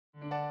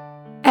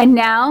And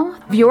now,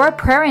 viewer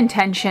prayer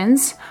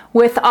intentions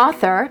with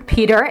author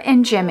Peter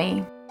and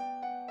Jimmy.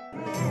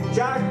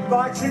 Jack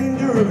marching in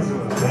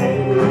Jerusalem.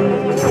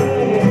 Amen.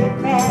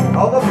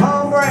 All the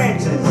palm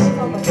branches.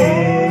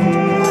 Amen.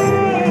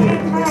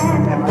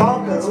 And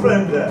pomp and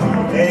splendor.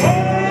 Amen.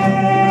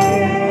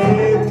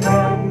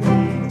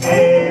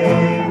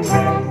 Amen.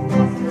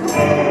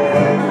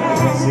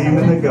 Amen. See him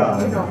in the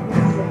garden.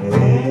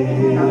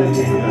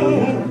 Amen.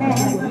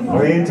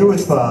 Praying to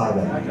his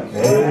Father.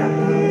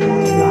 Amen.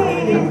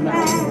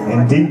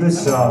 In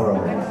deepest sorrow.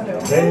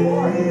 Amen.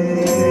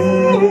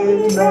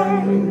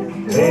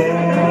 Amen.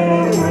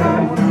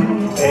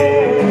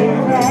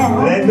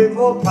 Amen. Led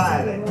before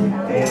Pilate.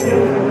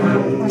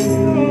 Amen.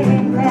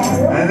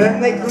 And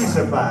then they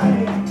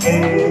crucified.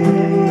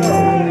 Amen.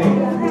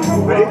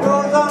 But it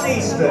goes on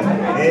Easter.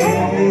 Amen.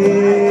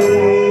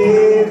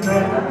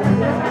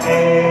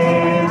 Amen.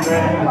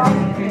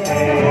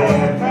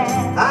 Amen.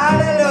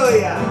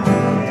 Hallelujah.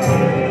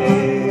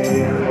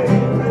 Amen.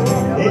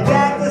 He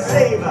died to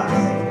save us.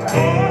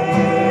 Amen.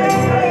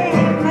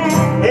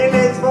 He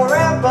lives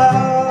forever.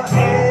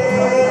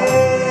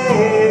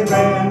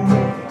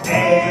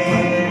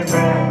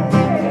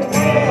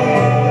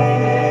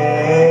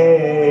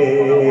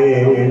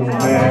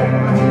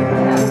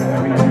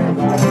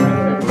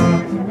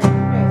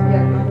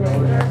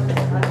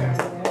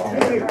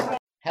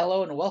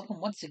 Hello and welcome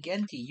once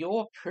again to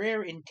Your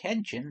Prayer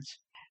Intentions,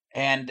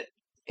 and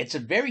it's a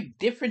very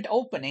different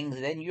opening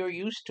than you're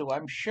used to,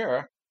 I'm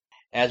sure,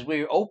 as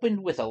we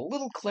opened with a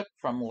little clip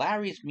from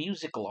Larry's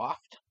Music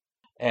Loft,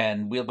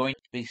 and we're going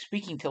to be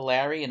speaking to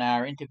Larry in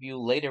our interview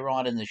later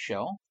on in the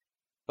show,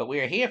 but we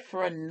are here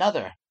for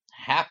another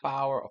half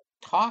hour of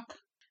talk,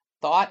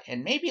 thought,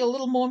 and maybe a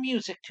little more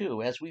music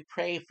too, as we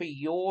pray for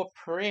your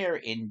prayer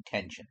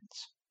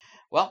intentions.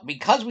 Well,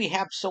 because we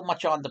have so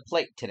much on the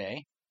plate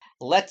today,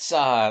 let's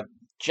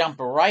jump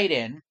right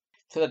in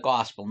to the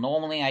gospel.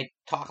 Normally I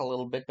talk a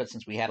little bit, but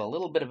since we had a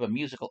little bit of a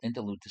musical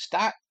interlude to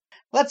start,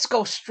 let's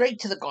go straight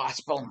to the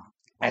gospel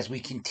as we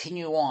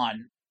continue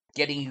on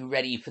getting you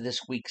ready for this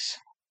week's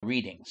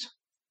readings.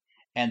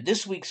 And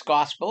this week's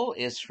gospel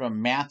is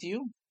from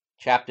Matthew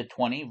chapter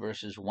 20,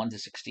 verses 1 to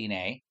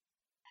 16a,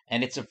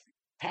 and it's a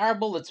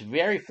parable that's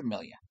very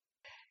familiar.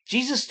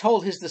 Jesus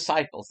told his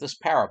disciples this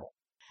parable.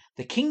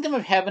 The kingdom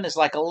of heaven is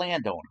like a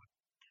landowner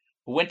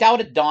who went out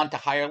at dawn to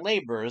hire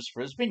laborers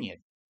for his vineyard.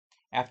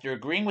 After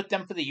agreeing with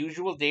them for the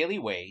usual daily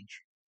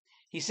wage,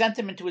 he sent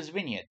them into his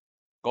vineyard.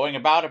 Going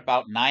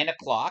about 9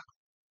 o'clock,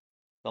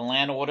 the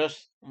landowner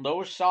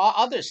saw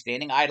others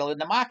standing idle in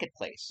the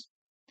marketplace.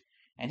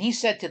 And he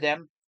said to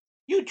them,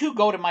 "You too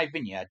go to my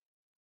vineyard,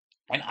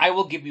 and I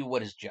will give you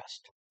what is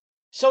just."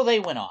 So they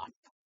went off.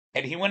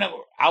 And he went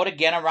out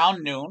again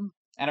around noon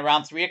and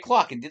around 3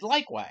 o'clock and did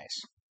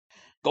likewise.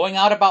 Going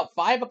out about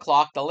 5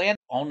 o'clock, the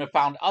landowner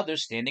found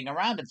others standing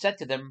around and said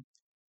to them,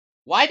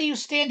 "Why do you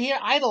stand here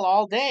idle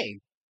all day?"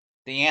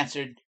 They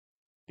answered,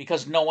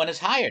 "Because no one has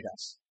hired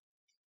us."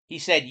 He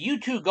said, "You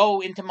too go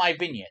into my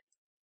vineyard."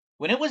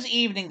 When it was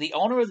evening, the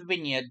owner of the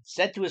vineyard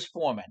said to his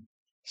foreman,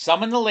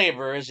 "Summon the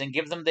laborers and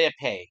give them their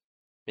pay,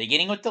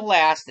 beginning with the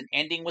last and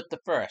ending with the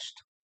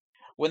first."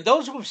 When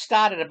those who have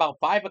started about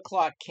 5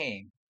 o'clock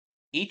came,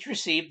 each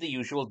received the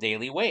usual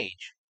daily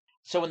wage.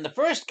 So when the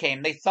first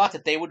came, they thought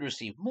that they would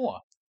receive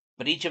more,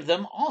 but each of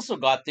them also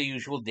got the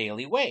usual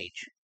daily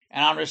wage.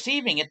 And on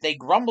receiving it, they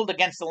grumbled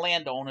against the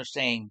landowner,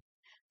 saying,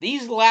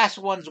 "These last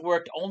ones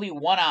worked only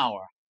 1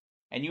 hour,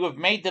 and you have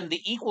made them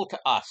the equal to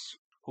us,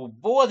 who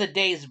bore the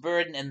day's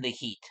burden and the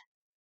heat."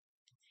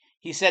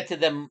 He said to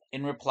them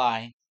in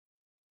reply,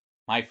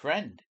 "My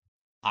friend,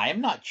 I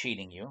am not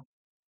cheating you.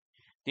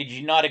 Did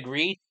you not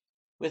agree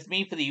with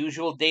me for the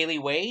usual daily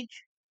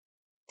wage?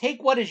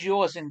 Take what is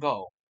yours and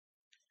go.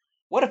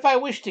 What if I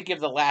wish to give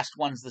the last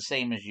ones the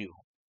same as you?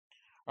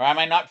 Or am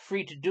I not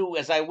free to do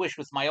as I wish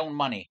with my own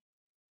money?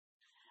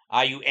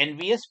 Are you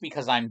envious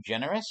because I'm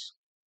generous?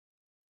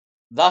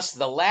 Thus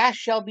the last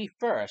shall be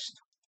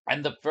first,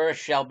 and the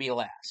first shall be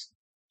last."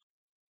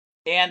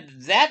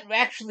 And that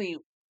actually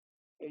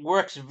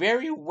works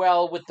very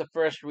well with the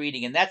first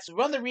reading. And that's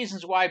one of the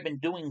reasons why I've been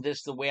doing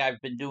this the way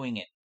I've been doing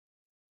it,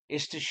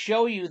 is to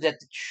show you that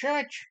the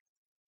church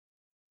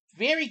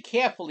very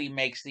carefully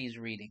makes these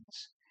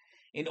readings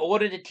in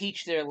order to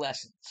teach their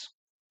lessons.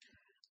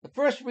 The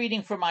first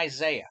reading from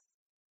Isaiah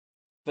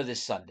for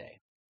this Sunday.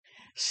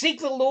 "Seek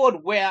the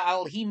Lord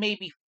while he may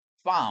be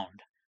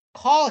found.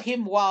 Call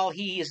him while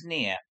he is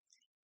near.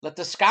 Let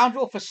the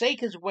scoundrel forsake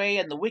his way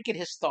and the wicked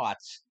his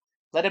thoughts.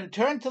 Let him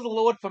turn to the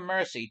Lord for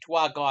mercy, to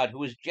our God,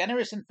 who is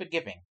generous and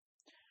forgiving.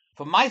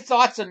 For my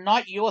thoughts are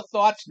not your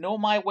thoughts, nor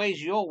my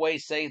ways your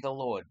ways, says the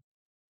Lord.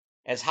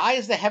 As high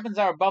as the heavens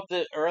are above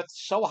the earth,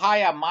 so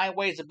high are my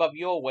ways above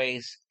your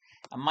ways,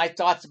 and my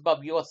thoughts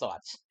above your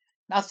thoughts."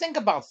 Now think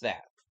about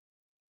that.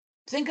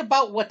 Think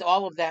about what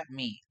all of that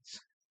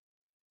means.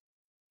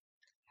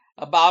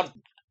 About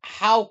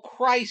how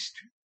Christ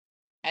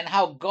and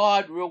how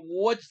God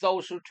rewards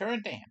those who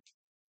turn to him.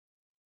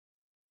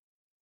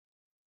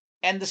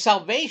 And the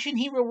salvation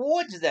he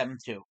rewards them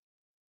to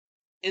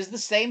is the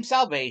same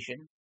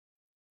salvation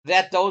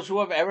that those who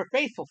are ever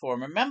faithful for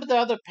him. Remember the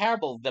other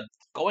parable, the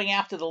going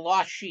after the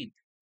lost sheep.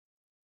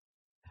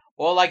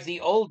 Or like the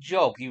old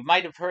joke, you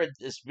might have heard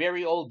this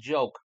very old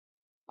joke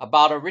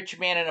about a rich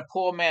man and a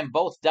poor man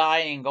both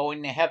dying and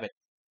going to heaven.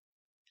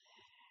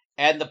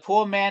 And the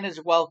poor man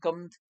is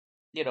welcomed,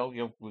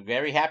 we're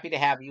very happy to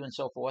have you and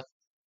so forth.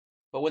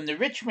 But when the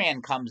rich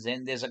man comes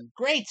in, there's a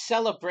great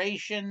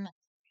celebration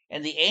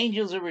and the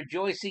angels are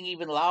rejoicing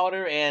even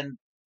louder, and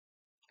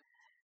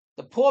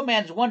the poor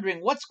man's wondering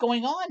what's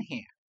going on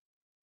here.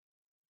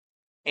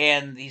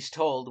 And he's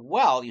told,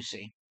 well, you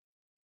see,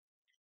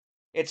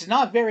 it's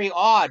not very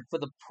odd for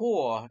the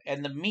poor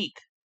and the meek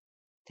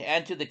to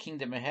enter the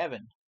kingdom of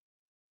heaven.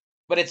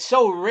 But it's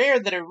so rare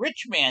that a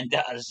rich man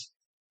does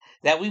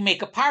that we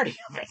make a party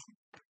of it.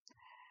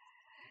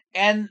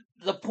 And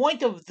the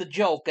point of the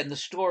joke and the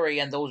story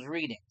and those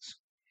readings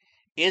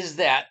is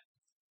that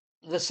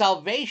the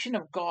salvation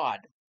of God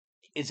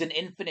is an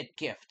infinite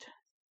gift.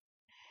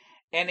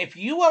 And if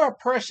you are a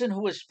person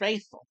who is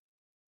faithful,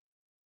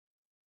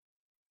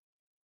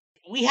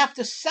 we have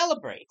to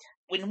celebrate.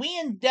 When we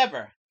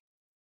endeavor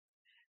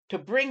to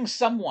bring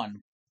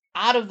someone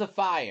out of the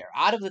fire,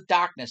 out of the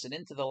darkness and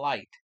into the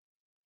light,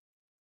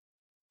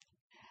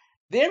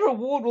 their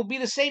reward will be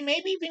the same,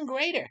 maybe even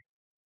greater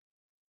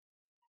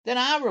than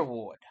our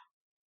reward.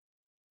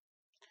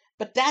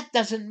 But that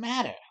doesn't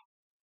matter.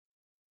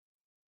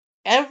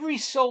 Every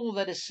soul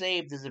that is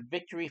saved is a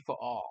victory for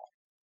all.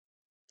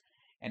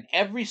 And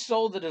every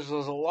soul that is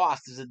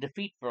lost is a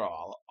defeat for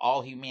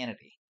all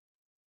humanity.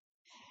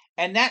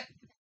 And that,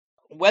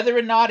 whether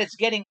or not it's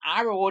getting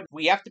our reward,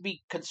 we have to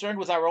be concerned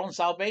with our own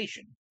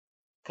salvation.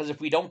 Because if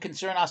we don't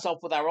concern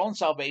ourselves with our own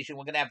salvation,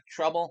 we're going to have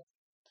trouble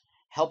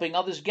helping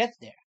others get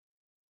there.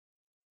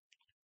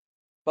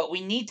 But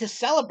we need to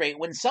celebrate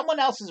when someone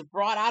else is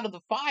brought out of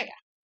the fire.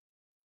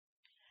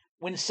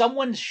 When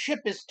someone's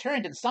ship is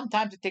turned, and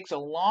sometimes it takes a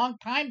long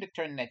time to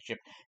turn that ship.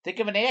 Think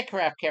of an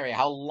aircraft carrier,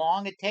 how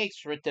long it takes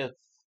for it to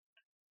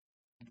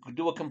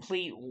do a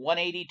complete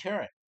 180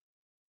 turn.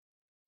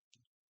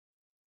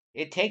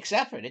 It takes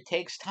effort, it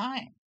takes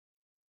time.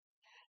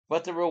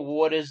 But the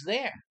reward is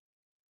there.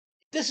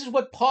 This is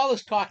what Paul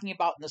is talking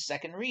about in the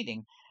second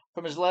reading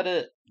from his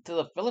letter to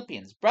the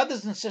Philippians.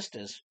 Brothers and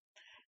sisters,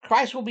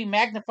 Christ will be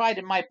magnified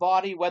in my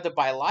body, whether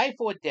by life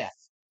or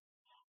death.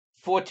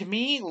 For to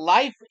me,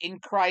 life in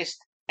Christ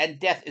and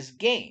death is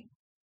gain.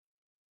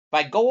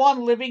 If I go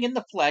on living in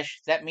the flesh,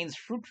 that means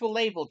fruitful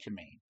labor to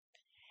me.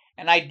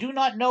 And I do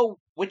not know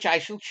which I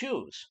shall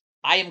choose.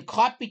 I am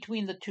caught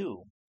between the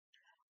two.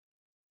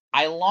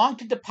 I long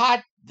to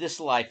depart this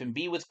life and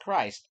be with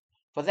Christ,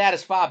 for that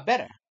is far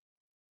better.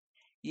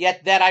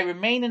 Yet that I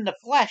remain in the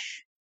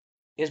flesh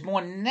is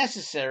more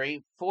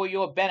necessary for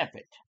your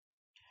benefit.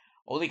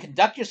 Only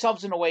conduct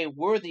yourselves in a way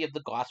worthy of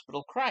the gospel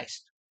of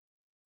Christ.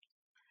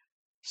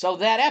 So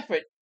that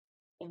effort,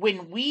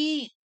 when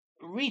we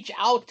reach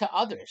out to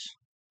others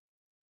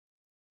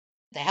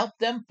to help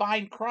them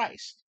find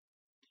Christ,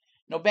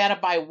 no matter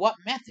by what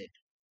method,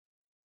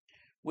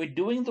 we're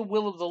doing the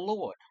will of the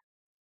Lord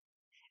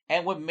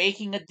and we're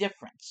making a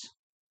difference.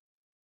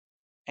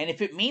 And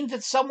if it means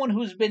that someone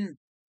who's been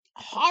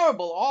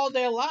horrible all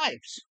their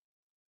lives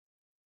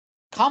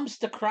comes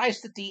to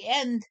Christ at the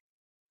end,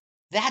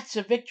 that's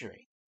a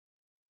victory.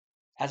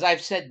 As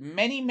I've said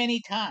many, many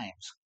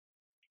times,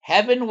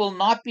 heaven will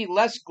not be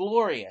less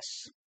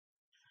glorious,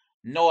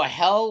 nor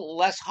hell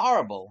less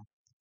horrible,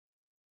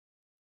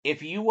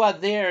 if you are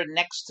there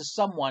next to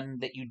someone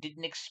that you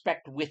didn't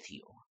expect with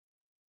you.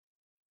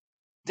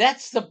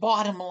 That's the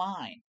bottom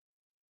line.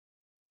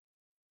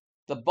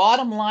 The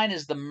bottom line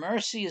is the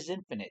mercy is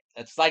infinite.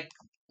 It's like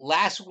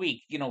last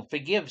week,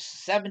 forgive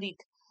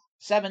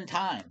 77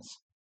 times.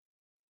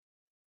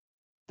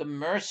 The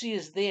mercy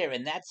is there,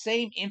 and that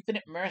same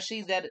infinite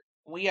mercy that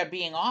we are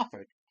being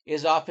offered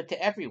is offered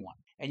to everyone.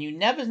 And you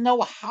never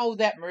know how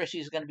that mercy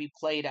is going to be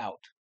played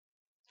out.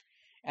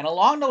 And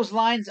along those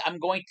lines, I'm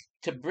going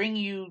to bring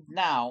you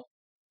now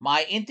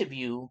my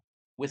interview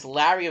with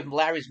Larry of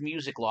Larry's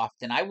Music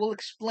Loft, and I will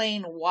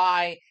explain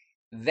why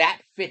that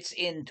fits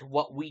into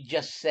what we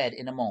just said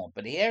in a moment.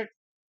 But here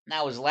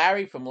now is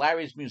Larry from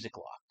Larry's Music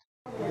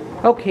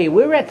Loft. Okay,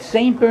 we're at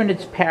St.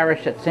 Bernard's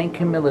Parish at St.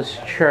 Camilla's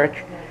Church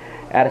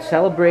at a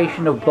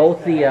celebration of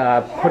both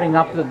the putting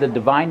up of the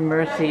Divine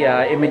Mercy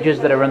images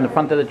that are in the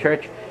front of the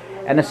church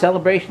and a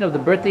celebration of the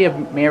birthday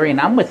of Mary.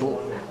 And I'm with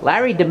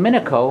Larry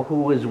Domenico,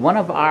 who is one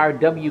of our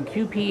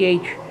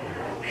WQPH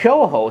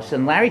show hosts.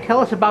 And Larry, tell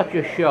us about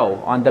your show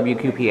on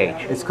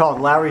WQPH. It's called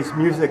Larry's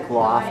Music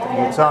Loft,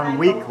 and it's on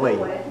weekly.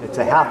 It's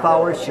a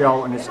half-hour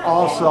show, and it's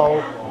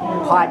also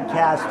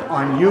podcast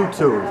on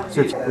YouTube.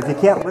 So if you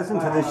can't listen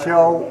to the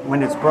show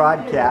when it's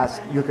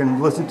broadcast, you can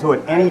listen to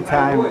it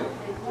anytime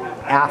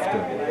after.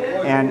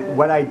 And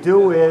what I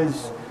do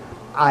is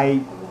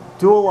I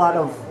do a lot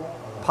of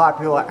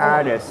popular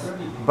artists,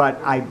 but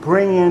I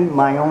bring in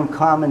my own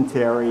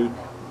commentary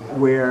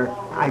where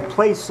I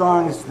play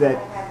songs that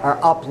are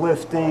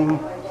uplifting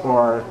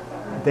or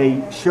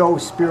they show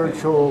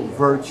spiritual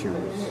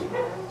virtues.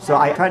 So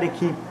I try to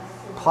keep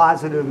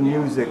positive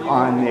music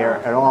on there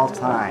at all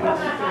times.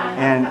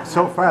 And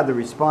so far the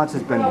response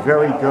has been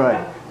very good.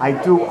 I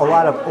do a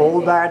lot of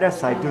old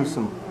artists, I do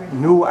some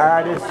new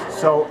artists,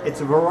 so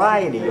it's a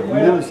variety of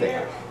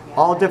music.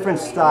 All different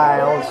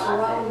styles,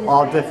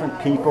 all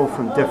different people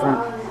from different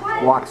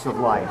walks of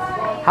life.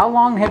 How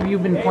long have you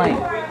been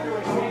playing?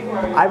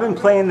 I've been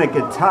playing the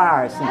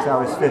guitar since I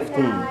was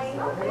 15.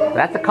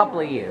 That's a couple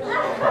of years.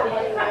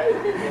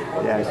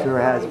 Yeah, it sure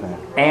has been.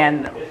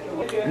 And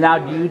now,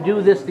 do you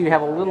do this? Do you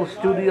have a little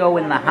studio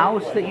in the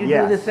house that you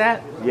do this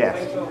at? Yes.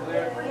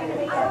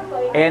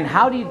 And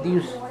how do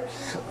you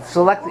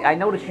select? I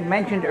noticed you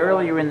mentioned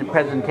earlier in the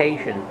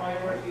presentation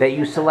that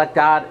you select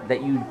art,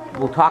 that you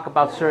will talk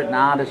about certain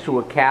artists who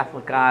are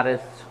Catholic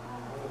artists.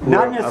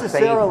 Not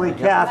necessarily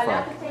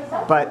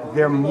Catholic, but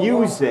their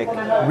music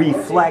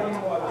reflect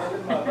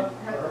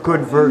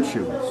good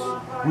virtues.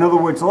 In other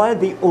words, a lot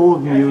of the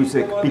old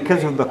music,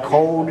 because of the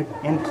code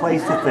in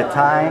place at the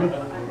time,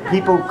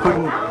 people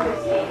couldn't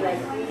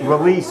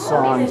release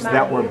songs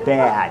that were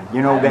bad.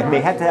 You know,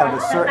 they had to have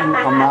a certain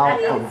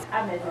amount of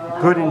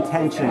good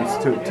intentions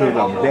to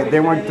them. They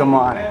weren't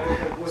demonic.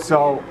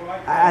 So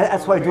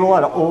that's why I do a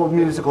lot of old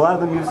music, a lot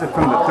of the music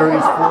from the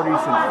 30s,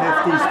 40s,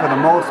 and 50s for the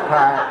most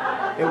part.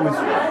 It was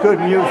good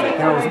music. You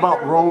know, it was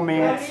about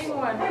romance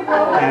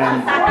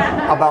and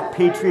about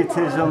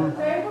patriotism.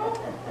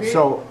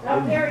 So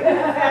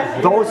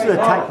those are the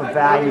type of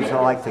values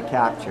I like to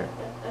capture.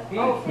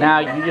 Now,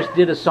 you just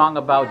did a song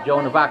about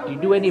Joan of Arc. Do you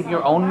do any of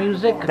your own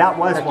music? That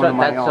was one of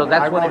my own. So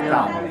that's one of wrote your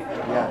that own. one.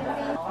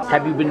 Yeah.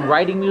 Have you been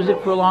writing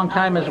music for a long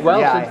time as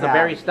well, Yeah, since I the have.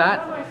 very start?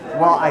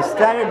 Well, I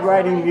started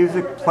writing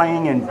music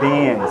playing in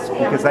bands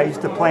because I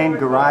used to play in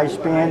garage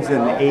bands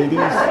in the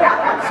 80s.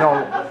 So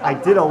I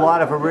did a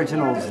lot of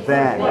originals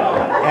then.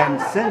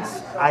 And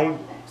since I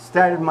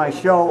started my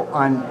show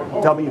on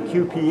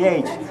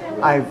WQPH,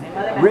 I've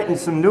written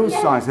some new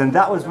songs, and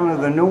that was one of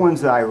the new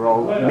ones I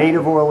wrote, Maid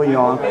of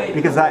Orleans,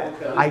 because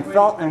I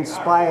felt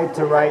inspired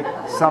to write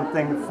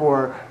something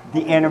for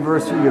the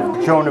anniversary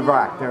of Joan of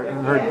Arc, her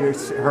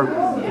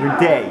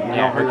day. You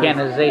know, Her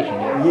canonization.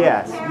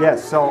 Yes.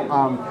 So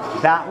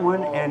that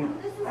one, and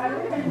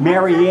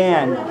Mary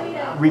Ann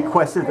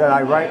requested that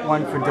I write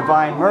one for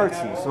Divine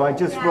Mercy. So I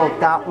just wrote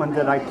that one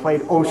that I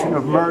played, Ocean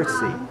of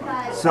Mercy.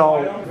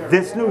 So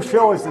this new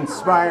show has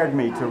inspired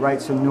me to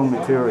write some new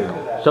material.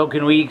 So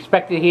can we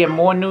expect to hear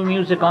more new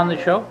music on the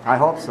show? I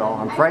hope so.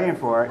 I'm praying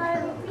for it.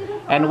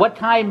 And what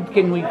time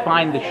can we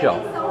find the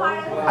show?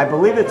 I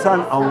believe it's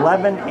on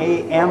 11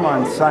 a.m.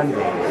 on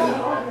Sundays.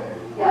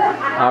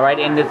 All right,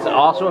 and it's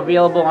also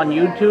available on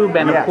YouTube,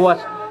 and Yes. of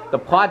course, the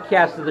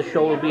podcast of the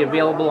show will be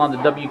available on the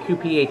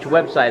WQPH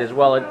website as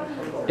well at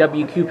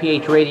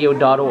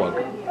WQPHradio.org.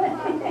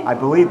 I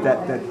believe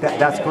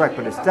that's correct,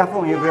 but it's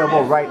definitely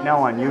available right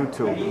now on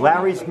YouTube.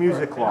 Larry's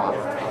Music Loft.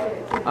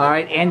 All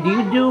right, and do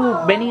you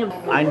do many of,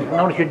 I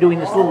notice you're doing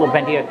this little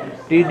event here,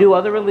 do you do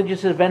other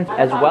religious events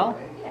as well?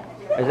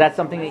 Is that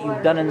something that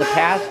you've done in the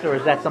past, or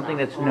is that something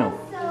that's new?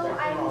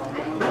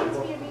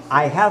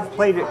 I have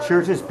played at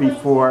churches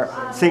before,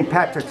 St.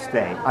 Patrick's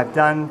Day. I've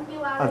done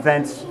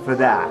events for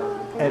that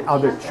at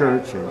other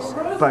churches,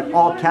 but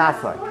all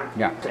Catholic.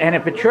 Yeah. And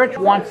if a church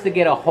wants to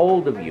get a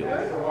hold of you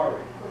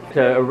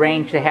to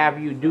arrange to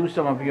have you do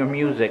some of your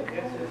music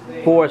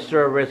for a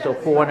service or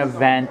for an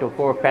event or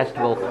for a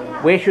festival,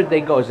 where should they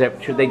go?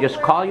 Should they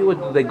just call you, or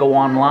do they go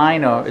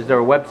online, or is there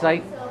a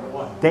website?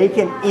 They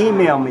can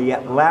email me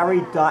at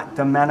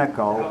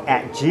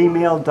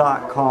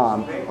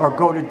larry.domenico@gmail.com or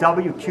go to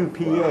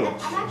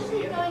WQPH.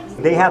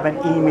 They have an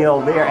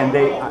email there, and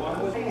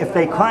if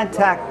they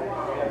contact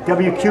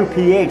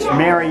WQPH,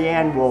 Mary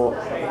Ann will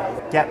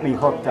get me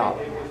hooked up.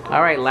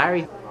 All right,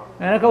 Larry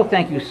Domenico,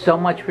 thank you so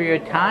much for your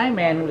time,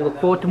 and we look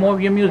forward to more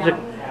of your music.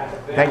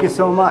 Thank you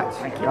so much.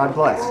 God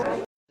bless.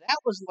 That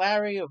was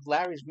Larry of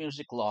Larry's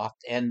Music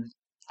Loft, and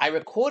I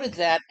recorded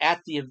that at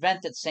the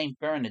event at St.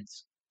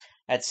 Bernard's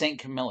at St.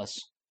 Camillus,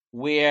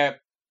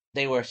 where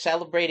they were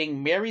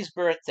celebrating Mary's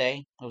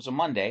birthday, it was a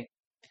Monday,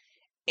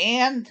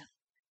 and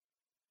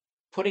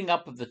putting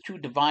up of the two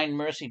Divine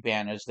Mercy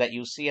banners that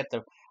you see at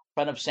the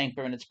front of St.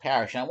 Bernard's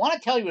Parish. And I want to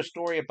tell you a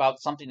story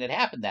about something that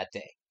happened that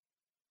day.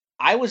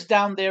 I was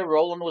down there,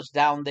 Roland was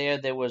down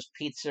there was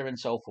pizza and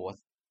so forth.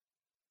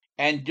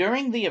 And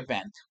during the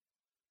event,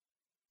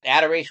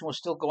 adoration was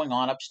still going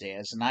on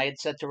upstairs, and I had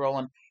said to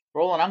Roland,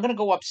 I'm going to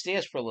go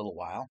upstairs for a little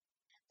while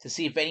to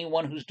see if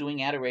anyone who's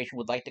doing adoration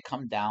would like to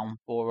come down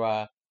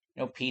for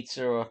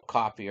pizza or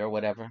coffee or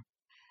whatever,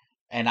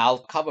 and I'll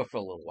cover for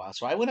a little while.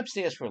 So I went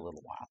upstairs for a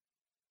little while.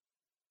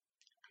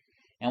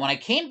 And when I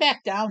came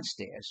back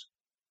downstairs,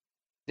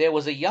 there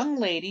was a young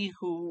lady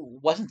who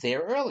wasn't there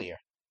earlier.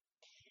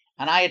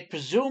 And I had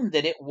presumed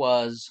that it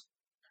was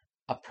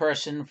a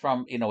person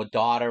from, a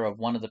daughter of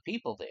one of the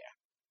people there.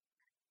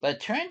 But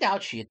it turned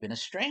out she had been a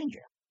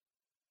stranger.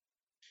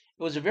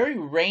 It was a very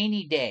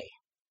rainy day.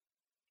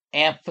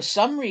 And for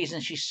some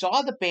reason, she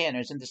saw the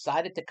banners and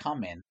decided to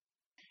come in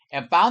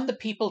and found the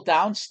people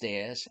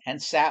downstairs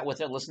and sat with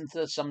her, listened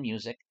to some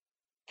music.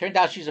 Turned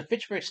out she's a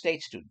Fitchburg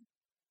State student.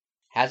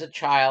 has a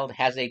child,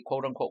 has a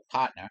quote-unquote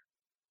partner,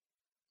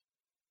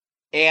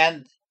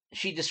 and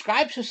she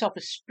describes herself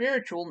as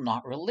spiritual,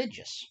 not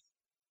religious.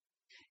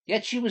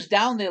 Yet she was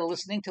down there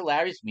listening to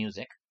Larry's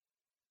music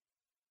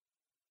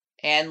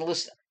and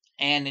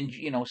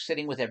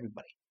sitting with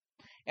everybody.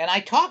 And I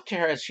talked to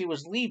her as she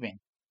was leaving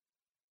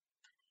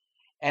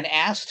and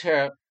asked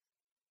her,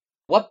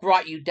 what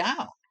brought you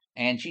down?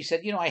 And she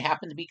said, I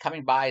happened to be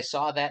coming by, I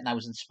saw that, and I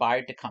was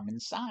inspired to come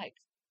inside.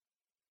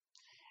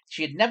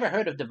 She had never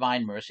heard of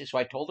Divine Mercy, so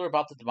I told her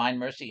about the Divine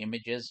Mercy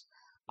images.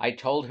 I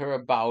told her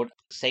about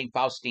St.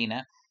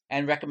 Faustina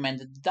and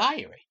recommended the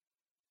diary.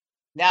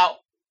 Now,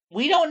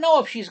 we don't know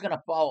if she's going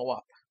to follow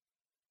up,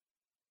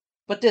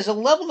 but there's a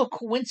level of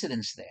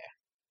coincidence there.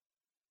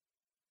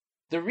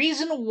 The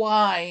reason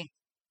why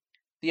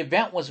the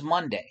event was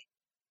Monday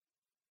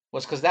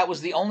was because that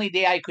was the only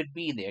day I could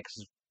be there,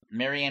 because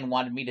Marianne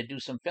wanted me to do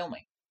some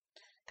filming,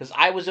 because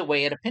I was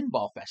away at a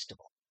pinball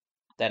festival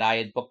that I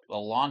had booked a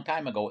long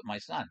time ago with my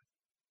son.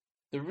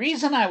 The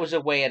reason I was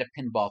away at a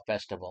pinball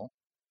festival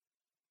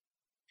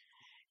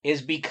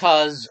is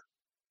because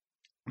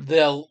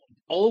the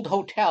old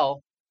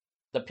hotel,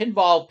 the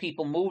pinball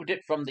people moved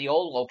it from the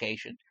old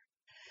location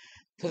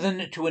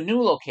to a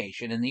new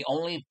location, and the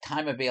only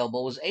time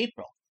available was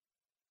April.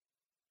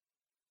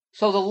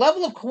 So the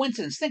level of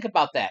coincidence, think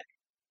about that.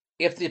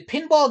 If the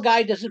pinball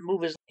guy doesn't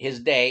move his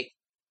day,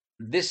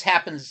 this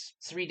happens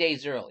 3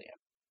 days earlier.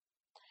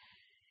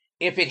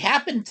 If it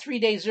happened 3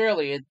 days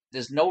earlier,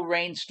 there's no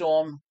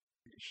rainstorm,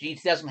 she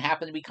doesn't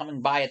happen to be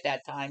coming by at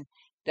that time,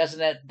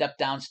 doesn't end up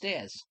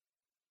downstairs.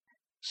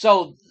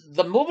 So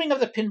the moving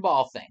of the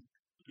pinball thing,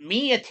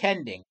 me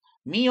attending,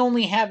 me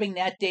only having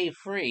that day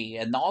free,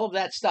 and all of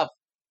that stuff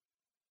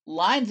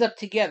lines up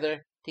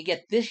together to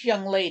get this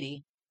young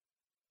lady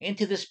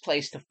into this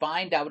place to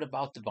find out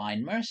about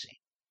Divine Mercy.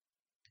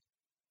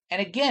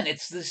 And again,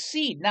 it's the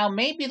seed. Now,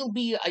 maybe it'll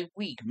be a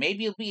week,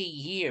 maybe it'll be a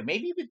year,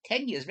 maybe even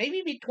 10 years, maybe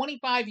even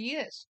 25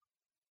 years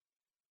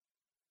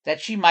that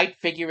she might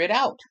figure it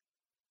out.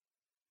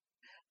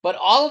 But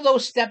all of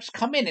those steps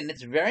come in, and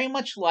it's very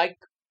much like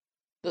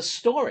the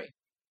story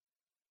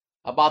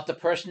about the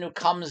person who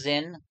comes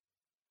in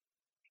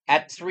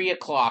at 3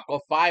 o'clock or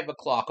 5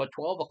 o'clock or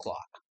 12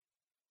 o'clock.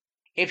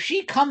 If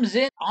she comes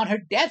in on her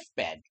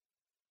deathbed,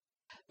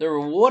 the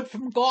reward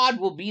from God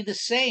will be the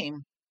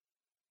same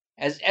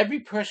as every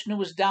person who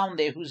was down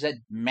there who's at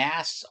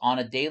Mass on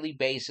a daily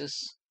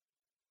basis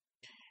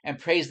and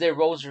prays their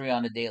rosary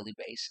on a daily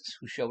basis,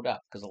 who showed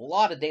up, because a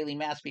lot of daily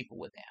Mass people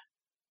were there.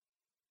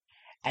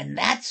 And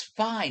that's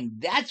fine.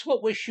 That's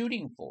what we're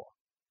shooting for.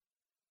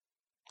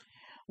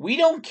 We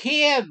don't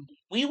care.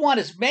 We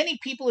want as many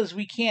people as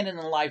we can in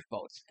the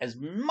lifeboats, as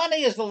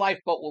many as the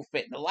lifeboat will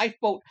fit. And the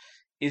lifeboat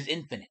is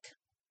infinite.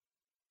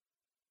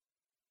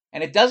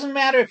 And it doesn't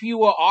matter if you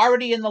were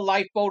already in the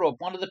lifeboat or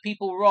one of the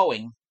people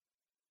rowing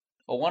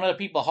or one of the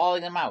people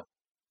hauling them out.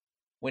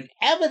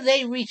 Whenever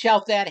they reach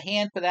out that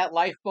hand for that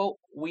lifeboat,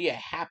 we are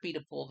happy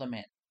to pull them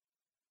in.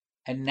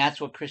 And that's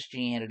what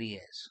Christianity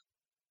is.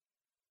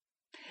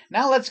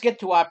 Now let's get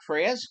to our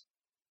prayers.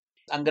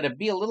 I'm going to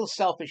be a little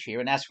selfish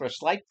here and ask for a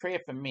slight prayer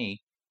for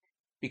me,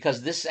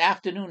 because this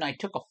afternoon I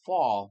took a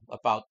fall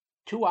about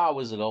 2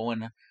 hours ago,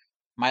 and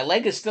my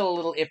leg is still a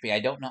little iffy. I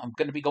don't know. I'm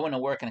going to be going to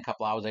work in a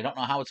couple hours. I don't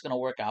know how it's going to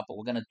work out, but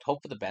we're going to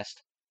hope for the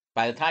best.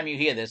 By the time you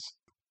hear this,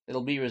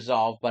 it'll be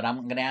resolved, but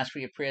I'm going to ask for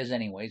your prayers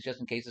anyways, just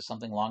in case it's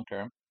something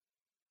long-term.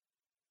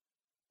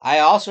 I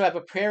also have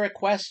a prayer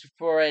request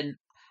for an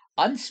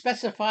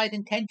unspecified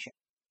intention.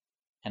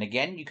 And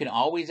again, you can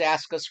always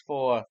ask us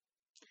for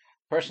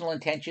personal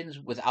intentions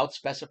without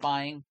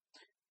specifying,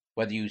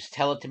 whether you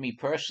tell it to me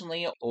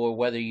personally or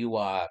whether you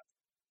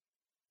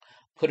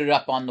put it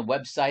up on the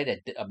website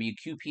at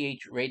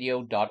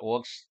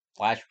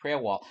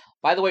wqphradio.org/prayerwall.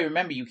 By the way,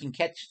 remember, you can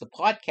catch the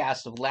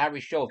podcast of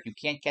Larry's show if you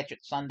can't catch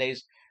it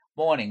Sundays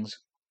mornings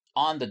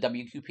on the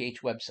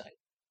WQPH website.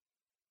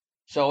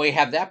 So we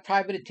have that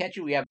private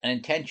intention. We have an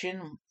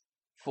intention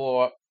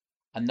for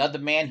another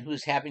man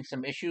who's having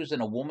some issues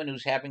and a woman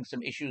who's having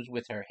some issues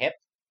with her hip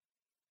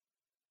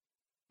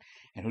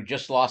and who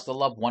just lost a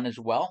loved one as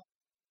well.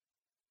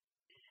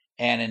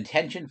 An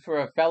intention for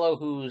a fellow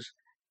who's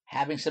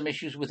having some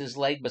issues with his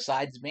leg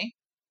besides me.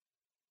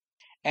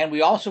 And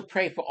we also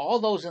pray for all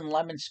those in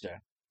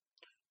Leominster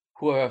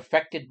who are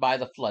affected by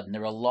the flood. And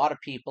there are a lot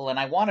of people. And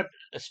I want to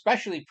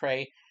especially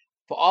pray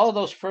for all of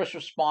those first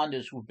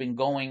responders who've been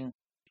going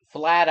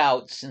flat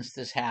out since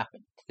this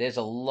happened. There's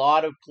a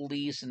lot of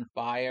police and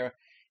fire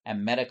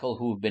and medical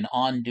who have been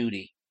on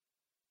duty.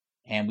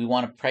 And we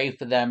want to pray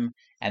for them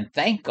and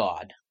thank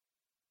God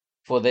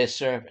for their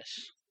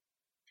service.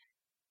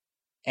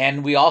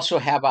 And we also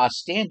have our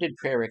standard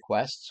prayer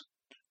requests,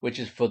 which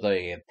is for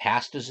the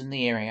pastors in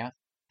the area,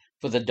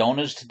 for the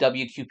donors to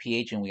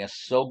WQPH, and we are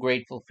so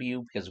grateful for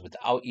you, because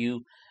without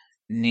you,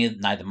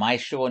 neither my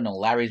show, nor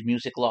Larry's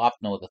Music Loft,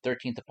 nor the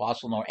 13th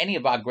Apostle, nor any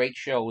of our great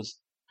shows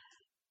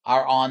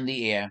are on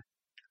the air.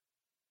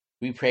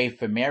 We pray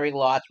for Mary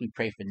Lotz, we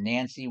pray for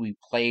Nancy, we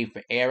pray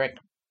for Eric,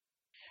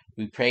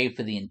 we pray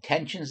for the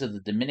intentions of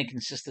the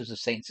Dominican Sisters of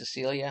St.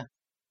 Cecilia,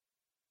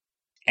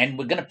 And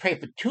we're going to pray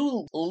for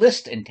 2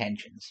 list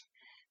intentions.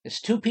 There's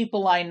 2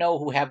 people I know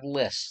who have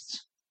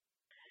lists,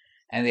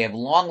 and they have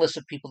long lists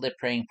of people they're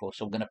praying for.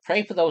 So we're going to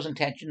pray for those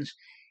intentions.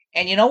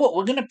 And you know what?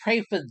 We're going to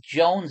pray for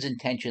Joan's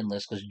intention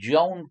list, because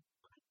Joan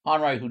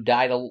Conroy, who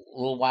died a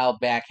little while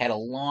back, had a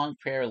long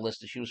prayer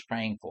list that she was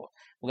praying for.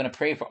 We're going to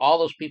pray for all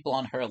those people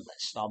on her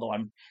list, although I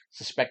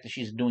suspect that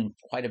she's doing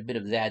quite a bit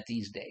of that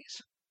these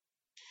days.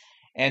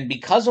 And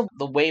because of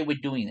the way we're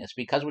doing this,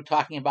 because we're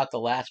talking about the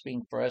last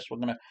being first, we're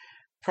going to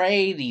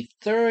pray the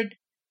 3rd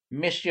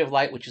mystery of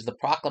light, which is the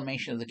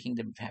proclamation of the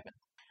kingdom of heaven.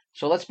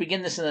 So let's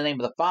begin this in the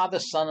name of the Father,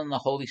 Son, and the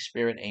Holy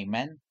Spirit.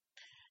 Amen.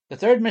 The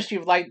 3rd mystery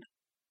of light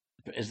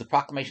is the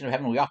proclamation of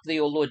heaven. We offer thee,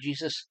 O Lord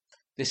Jesus,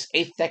 this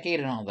 8th decade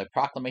and all the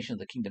proclamation of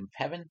the kingdom of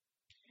heaven.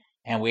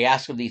 And we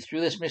ask of thee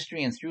through this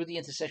mystery and through the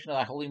intercession of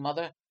thy Holy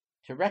Mother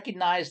to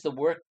recognize the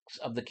works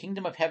of the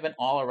kingdom of heaven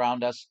all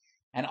around us,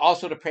 and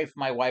also to pray for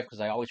my wife, because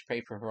I always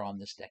pray for her on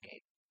this decade.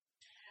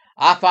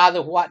 Our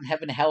Father, who art in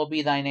heaven, hallowed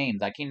be thy name.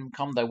 Thy kingdom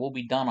come, thy will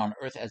be done on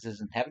earth as it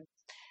is in heaven.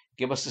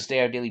 Give us this day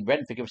our daily bread,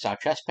 and forgive us our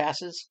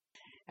trespasses,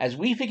 as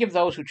we forgive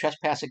those who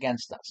trespass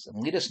against us.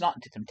 And lead us not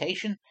into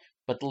temptation,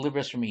 but deliver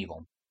us from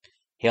evil.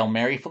 Hail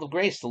Mary, full of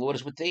grace, the Lord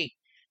is with thee.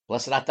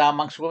 Blessed art thou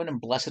amongst women,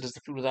 and blessed is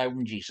the fruit of thy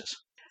womb, Jesus.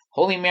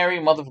 Holy Mary,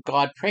 Mother of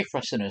God, pray for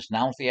us sinners,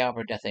 now and at the hour of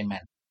our death.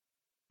 Amen.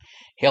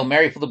 Hail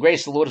Mary, full of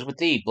grace, the Lord is with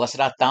thee. Blessed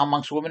art thou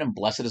amongst women, and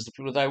blessed is the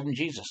fruit of thy womb,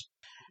 Jesus.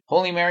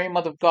 Holy Mary,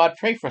 Mother of God,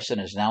 pray for us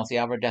sinners, now and at the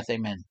hour of our death.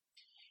 Amen.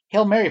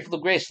 Hail Mary, full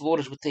of grace, the Lord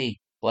is with thee.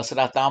 Blessed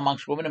art thou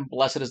amongst women, and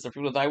blessed is the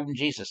fruit of thy womb,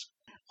 Jesus.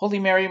 Holy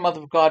Mary,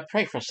 Mother of God,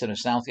 pray for us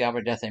sinners, now and at the hour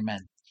of our death. Amen.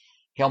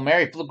 Hail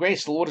Mary, full of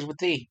grace, the Lord is with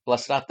thee.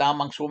 Blessed art thou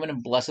amongst women,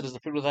 and blessed is the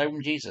fruit of thy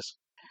womb, Jesus.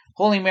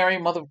 Holy Mary,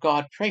 Mother of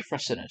God, pray for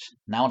us sinners,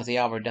 now and at the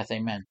hour of our death.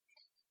 Amen.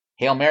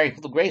 Hail Mary,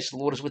 full of grace, the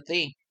Lord is with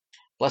thee.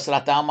 Blessed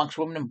art thou amongst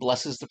women, and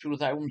blessed is the fruit of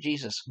thy womb,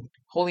 Jesus.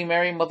 Holy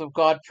Mary, Mother of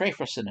God, pray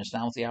for us sinners, now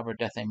and at the hour of our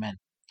death. Amen.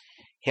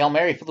 Hail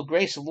Mary, full of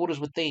grace, the Lord is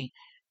with thee.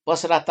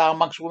 Blessed art thou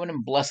amongst women,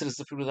 and blessed is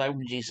the fruit of thy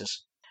womb,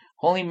 Jesus.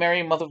 Holy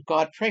Mary, Mother of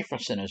God, pray for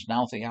us sinners, now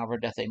and at the hour of our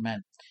death.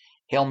 Amen.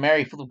 Hail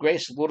Mary, full of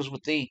grace, the Lord is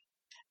with thee.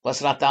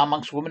 Blessed art thou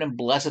amongst women,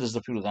 and blessed is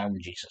the fruit of thy womb,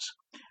 Jesus.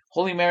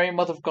 Holy Mary,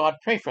 Mother of God,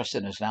 pray for us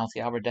sinners, now and at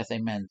the hour of our death.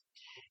 Amen.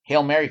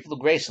 Hail Mary, full of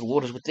grace, the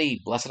Lord is with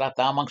thee. Blessed art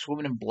thou amongst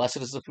women, and blessed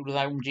is the fruit of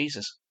thy womb,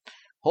 Jesus.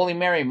 Holy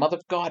Mary, Mother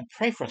of God,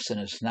 pray for us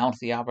sinners, now and at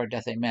the hour of our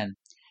death. Amen.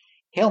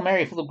 Hail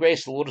Mary, full of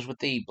grace, the Lord is with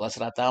thee.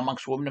 Blessed art thou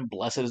amongst women, and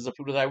blessed is the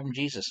fruit of thy womb,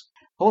 Jesus.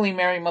 Holy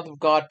Mary, Mother of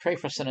God, pray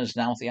for us sinners,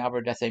 now and at the hour of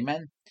our death.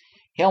 Amen.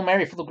 Hail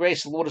Mary, full of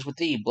grace, the Lord is with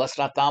thee. Blessed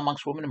art thou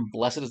amongst women, and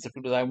blessed is the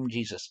fruit of thy womb,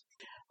 Jesus.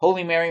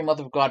 Holy Mary,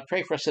 Mother of God,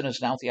 pray for us sinners,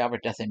 now and at the hour of our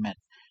death. Amen.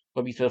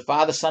 Glory be to the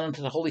Father, Son, and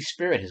to the Holy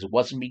Spirit, as it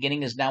was in the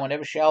beginning, is now, and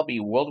ever shall be,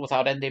 world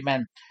without end.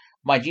 Amen.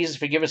 My Jesus,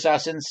 forgive us our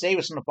sins, save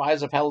us from the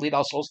fires of hell, lead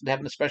our souls into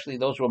heaven, especially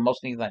those who are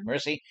most in need of thy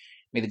mercy.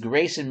 May the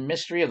grace and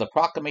mystery of the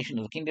proclamation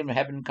of the kingdom of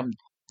heaven come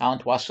down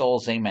to our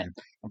souls. Amen.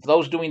 And for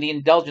those doing the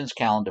indulgence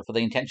calendar, for the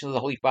intention of the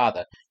Holy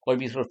Father, glory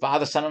be to the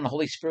Father, Son, and the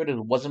Holy Spirit, as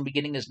it was in the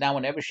beginning, is now,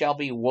 and ever shall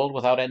be, world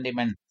without end.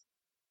 Amen.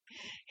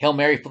 Hail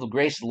Mary, full of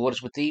grace, the Lord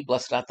is with thee.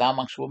 Blessed art thou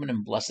amongst women,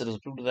 and blessed is the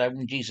fruit of thy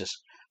womb, Jesus.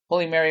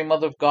 Holy Mary,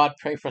 Mother of God,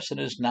 pray for us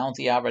sinners, now and at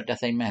the hour of our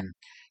death. Amen.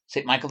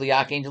 Saint Michael the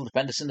Archangel,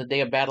 defend us in the day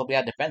of battle. Be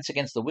our defense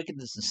against the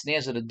wickedness and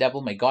snares of the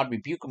devil. May God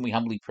rebuke him, we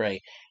humbly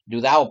pray. Do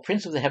thou,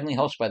 Prince of the heavenly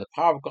host, by the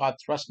power of God,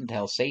 thrust into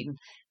hell Satan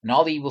and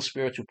all the evil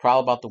spirits who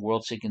prowl about the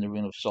world seeking the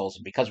ruin of souls.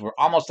 And because we're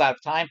almost out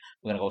of time,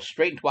 we're going to go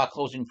straight into our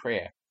closing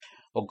prayer.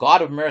 O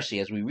God of mercy,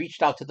 as we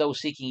reached out to those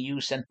seeking you,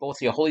 send forth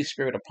your Holy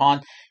Spirit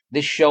upon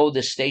this show,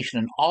 this station,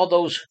 and all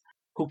those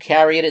who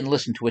carry it and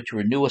listen to it to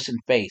renew us in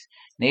faith.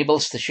 Enable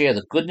us to share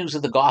the good news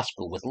of the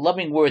gospel with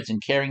loving words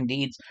and caring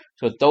deeds,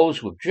 so that those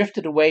who have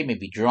drifted away may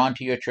be drawn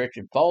to your church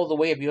and follow the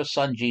way of your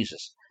Son,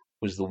 Jesus,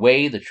 who is the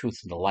way, the truth,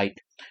 and the light.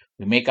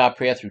 We make our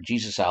prayer through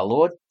Jesus our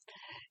Lord,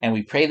 and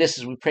we pray this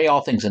as we pray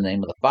all things in the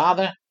name of the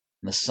Father,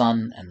 and the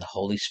Son, and the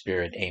Holy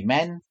Spirit.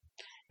 Amen.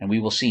 And we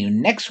will see you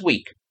next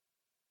week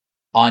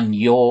on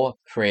Your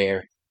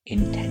Prayer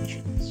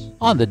Intentions.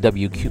 On the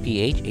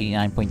WQPH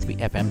 89.3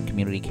 FM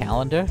community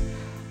calendar,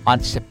 on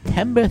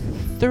September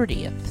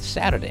 30th,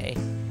 Saturday,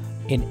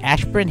 in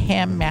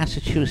Ashburnham,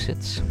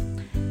 Massachusetts,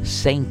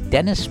 St.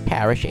 Denis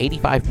Parish,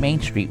 85 Main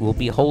Street, will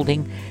be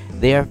holding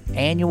their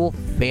annual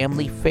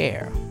family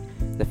fair.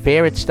 The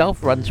fair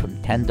itself runs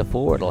from 10 to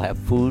 4. It'll have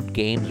food,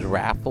 games,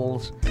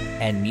 raffles,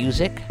 and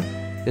music.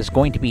 There's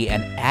going to be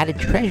an added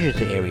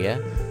treasures area.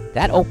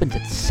 That opens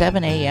at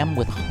 7 a.m.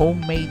 with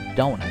homemade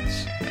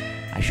donuts.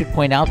 I should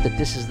point out that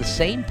this is the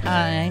same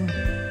time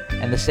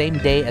and the same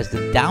day as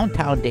the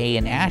Downtown Day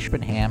in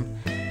Ashburnham,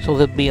 so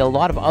there'll be a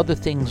lot of other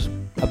things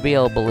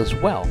available as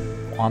well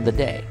on the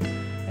day.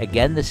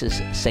 Again, this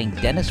is St.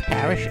 Denis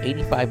Parish,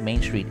 85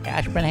 Main Street,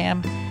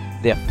 Ashburnham.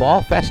 Their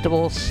Fall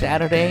Festival,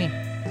 Saturday,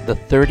 the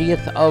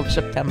 30th of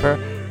September,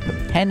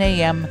 from 10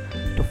 a.m.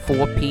 to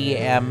 4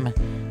 p.m.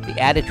 The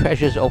Added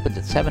Treasures opens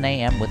at 7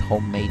 a.m. with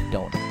homemade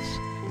donuts.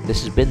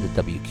 This has been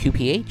the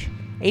WQPH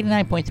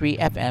 89.3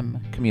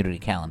 FM Community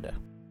Calendar.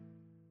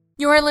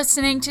 You are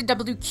listening to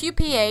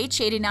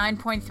WQPH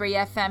 89.3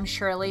 FM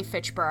Shirley,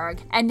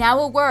 Fitchburg. And now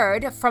a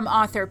word from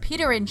author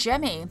Peter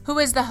Ingemi, who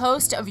is the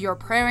host of Your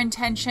Prayer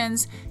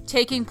Intentions,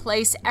 taking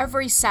place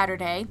every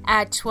Saturday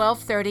at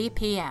 12:30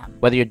 p.m.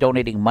 Whether you're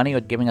donating money or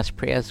giving us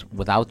prayers,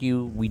 without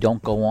you, we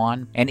don't go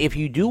on. And if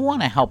you do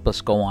want to help us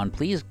go on,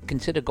 please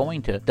consider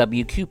going to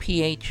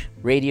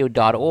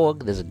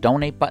WQPHradio.org. There's a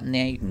donate button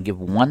there. You can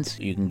give once,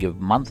 you can give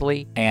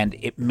monthly, and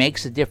it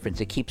makes a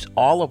difference. It keeps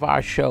all of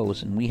our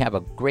shows, and we have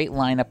a great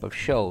lineup of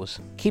shows,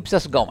 keeps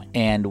us going.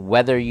 And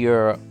whether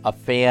you're a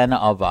fan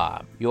of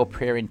Your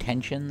Prayer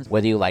Intentions,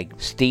 whether you like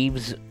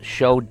Steve's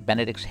show,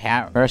 Benedict's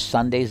Harris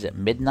Sundays at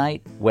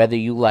midnight, whether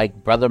you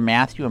like Brother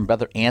Matthew and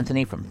Brother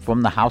Anthony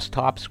from the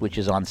Housetops, which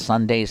is on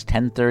Sundays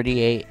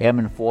 10:30 a.m.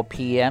 and 4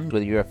 p.m.,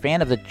 whether you're a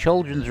fan of the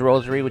Children's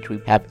Rosary, which we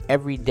have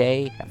every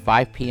day at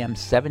 5 p.m.,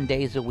 7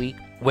 days a week,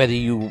 whether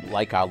you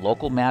like our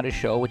Local Matters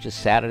show, which is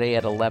Saturday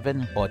at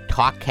 11, or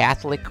Talk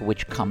Catholic,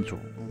 which comes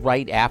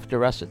right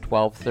after us at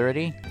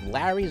 12:30.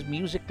 Larry's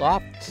Music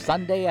Loft,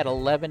 Sunday at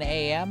 11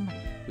 a.m.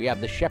 We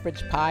have the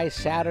Shepherd's Pie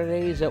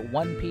Saturdays at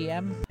 1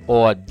 p.m.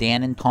 Or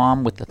Dan and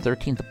Tom with the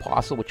 13th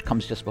Apostle, which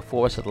comes just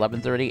before us at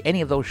 11:30. Any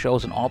of those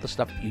shows and all the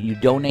stuff you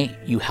donate,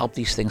 you help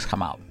these things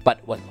come out. But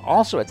what's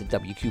also at the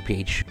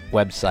WQPH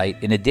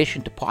website, in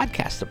addition to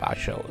podcasts of our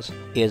shows,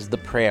 is the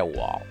prayer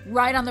wall.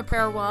 Right on the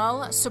prayer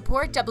wall,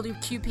 support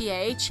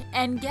WQPH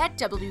and get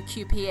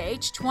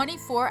WQPH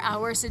 24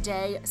 hours a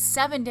day,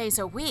 7 days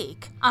a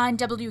week on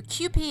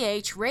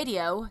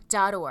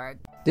WQPHradio.org.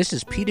 This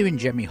is Peter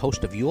Ingemi,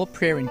 host of Your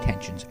Prayer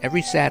Intentions,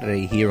 every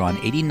Saturday here on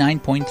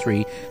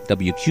 89.3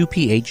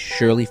 WQPH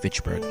Shirley,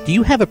 Fitchburg. Do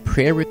you have a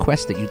prayer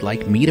request that you'd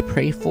like me to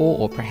pray for,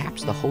 or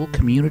perhaps the whole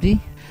community?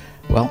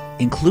 Well,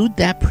 include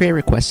that prayer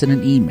request in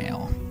an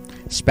email.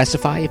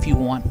 Specify if you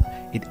want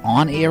it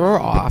on air or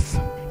off,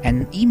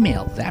 and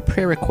email that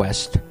prayer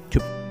request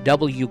to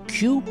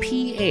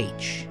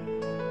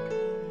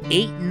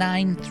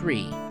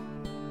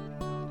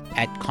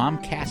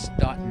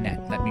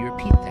WQPH893@Comcast.net. Let me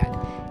repeat that.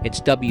 It's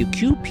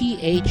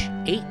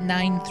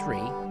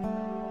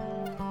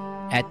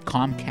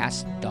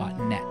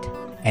WQPH893@Comcast.net,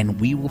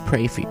 and we will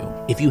pray for you.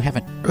 If you have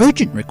an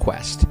urgent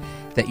request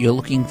that you're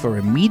looking for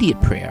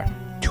immediate prayer,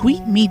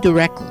 tweet me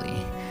directly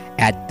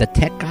at the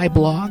Tech Guy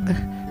Blog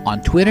on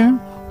Twitter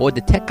or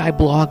the Tech Guy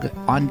Blog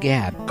on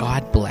Gab.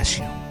 God bless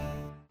you.